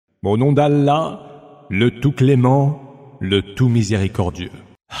Au nom d'Allah, le tout clément, le tout miséricordieux.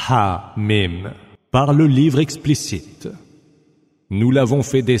 Ha-Mim, par le livre explicite. Nous l'avons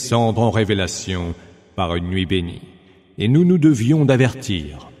fait descendre en révélation par une nuit bénie, et nous nous devions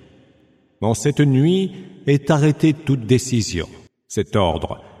d'avertir. En cette nuit est arrêtée toute décision. Cet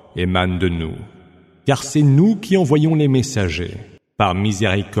ordre émane de nous, car c'est nous qui envoyons les messagers, par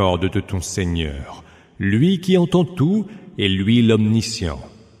miséricorde de ton Seigneur, lui qui entend tout et lui l'omniscient.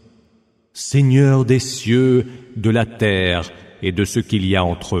 Seigneur des cieux, de la terre et de ce qu'il y a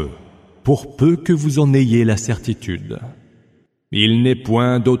entre eux, pour peu que vous en ayez la certitude. Il n'est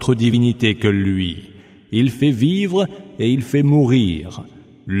point d'autre divinité que lui. Il fait vivre et il fait mourir.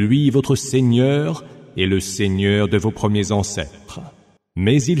 Lui, votre Seigneur, est le Seigneur de vos premiers ancêtres.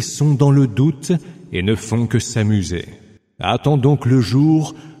 Mais ils sont dans le doute et ne font que s'amuser. Attends donc le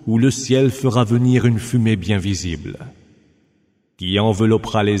jour où le ciel fera venir une fumée bien visible, qui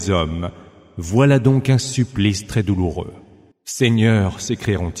enveloppera les hommes. Voilà donc un supplice très douloureux. Seigneur,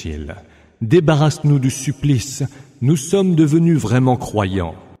 s'écrieront-ils, débarrasse-nous du supplice, nous sommes devenus vraiment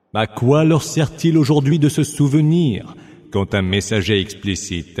croyants. À quoi leur sert-il aujourd'hui de se souvenir quand un messager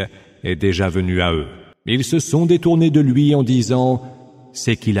explicite est déjà venu à eux? Ils se sont détournés de lui en disant «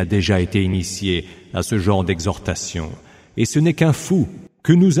 C'est qu'il a déjà été initié à ce genre d'exhortation, et ce n'est qu'un fou,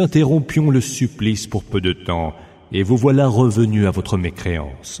 que nous interrompions le supplice pour peu de temps, et vous voilà revenus à votre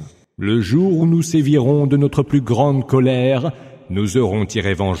mécréance. Le jour où nous sévirons de notre plus grande colère, nous aurons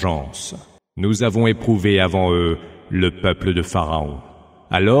tiré vengeance. Nous avons éprouvé avant eux le peuple de Pharaon,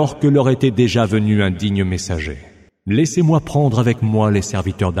 alors que leur était déjà venu un digne messager. Laissez-moi prendre avec moi les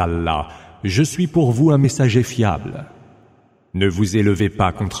serviteurs d'Allah, je suis pour vous un messager fiable. Ne vous élevez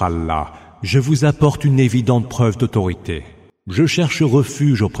pas contre Allah, je vous apporte une évidente preuve d'autorité. Je cherche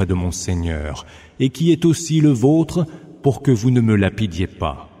refuge auprès de mon Seigneur, et qui est aussi le vôtre, pour que vous ne me lapidiez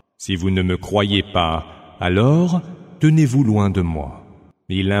pas. Si vous ne me croyez pas, alors tenez-vous loin de moi.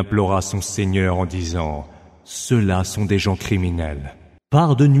 Il implora son Seigneur en disant « Ceux-là sont des gens criminels.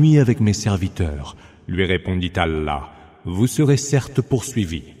 Pars de nuit avec mes serviteurs, lui répondit Allah, vous serez certes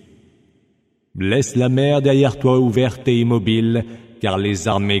poursuivis. Laisse la mer derrière toi ouverte et immobile, car les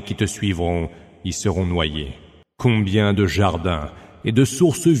armées qui te suivront y seront noyées. Combien de jardins et de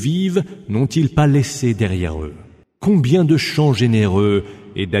sources vives n'ont-ils pas laissé derrière eux? Combien de champs généreux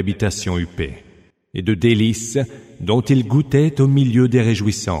et d'habitations huppées, et de délices dont ils goûtaient au milieu des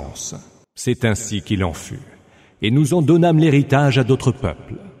réjouissances. C'est ainsi qu'il en fut, et nous en donnâmes l'héritage à d'autres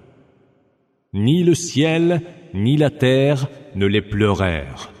peuples. Ni le ciel, ni la terre ne les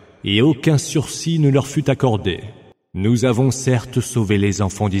pleurèrent, et aucun sursis ne leur fut accordé. Nous avons certes sauvé les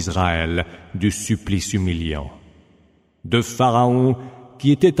enfants d'Israël du supplice humiliant, de Pharaon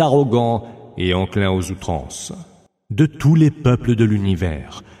qui était arrogant et enclin aux outrances. De tous les peuples de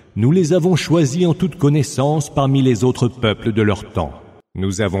l'univers, nous les avons choisis en toute connaissance parmi les autres peuples de leur temps.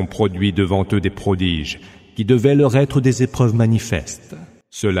 Nous avons produit devant eux des prodiges qui devaient leur être des épreuves manifestes.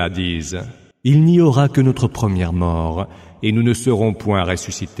 Ceux-là disent « Il n'y aura que notre première mort, et nous ne serons point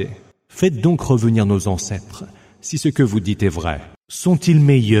ressuscités. Faites donc revenir nos ancêtres, si ce que vous dites est vrai. Sont-ils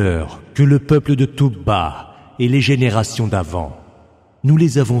meilleurs que le peuple de Toubba et les générations d'avant? Nous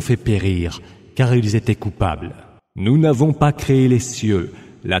les avons fait périr, car ils étaient coupables. Nous n'avons pas créé les cieux,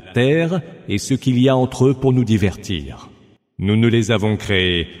 la terre et ce qu'il y a entre eux pour nous divertir. Nous ne les avons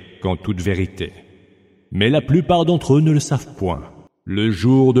créés qu'en toute vérité. Mais la plupart d'entre eux ne le savent point. Le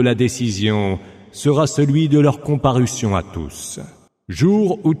jour de la décision sera celui de leur comparution à tous.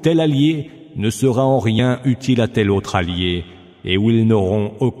 Jour où tel allié ne sera en rien utile à tel autre allié et où ils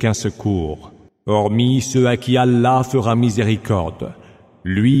n'auront aucun secours, hormis ceux à qui Allah fera miséricorde,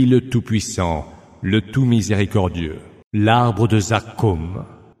 lui le Tout-Puissant, le tout miséricordieux. L'arbre de Zakkoum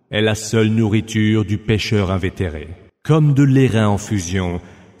est la seule nourriture du pécheur invétéré. Comme de l'airain en fusion,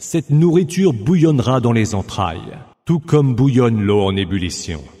 cette nourriture bouillonnera dans les entrailles, tout comme bouillonne l'eau en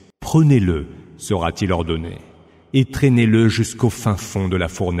ébullition. Prenez-le, sera-t-il ordonné, et traînez-le jusqu'au fin fond de la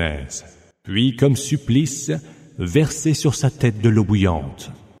fournaise. Puis, comme supplice, versez sur sa tête de l'eau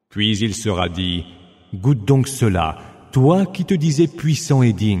bouillante. Puis il sera dit, goûte donc cela, toi qui te disais puissant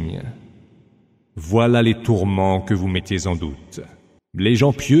et digne. Voilà les tourments que vous mettiez en doute. Les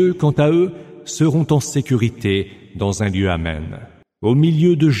gens pieux, quant à eux, seront en sécurité dans un lieu amène, au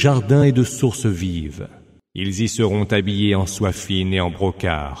milieu de jardins et de sources vives. Ils y seront habillés en soie fine et en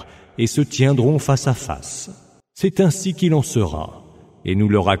brocart, et se tiendront face à face. C'est ainsi qu'il en sera, et nous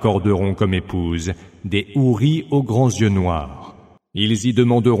leur accorderons comme épouse des houris aux grands yeux noirs. Ils y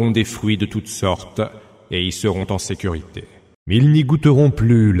demanderont des fruits de toutes sortes, et y seront en sécurité. Ils n'y goûteront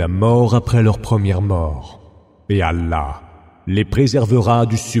plus la mort après leur première mort. Et Allah, les préservera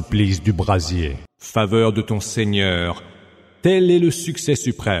du supplice du brasier. Faveur de ton Seigneur, tel est le succès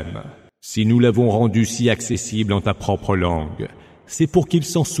suprême. Si nous l'avons rendu si accessible en ta propre langue, c'est pour qu'ils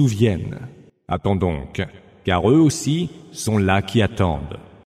s'en souviennent. Attends donc, car eux aussi sont là qui attendent.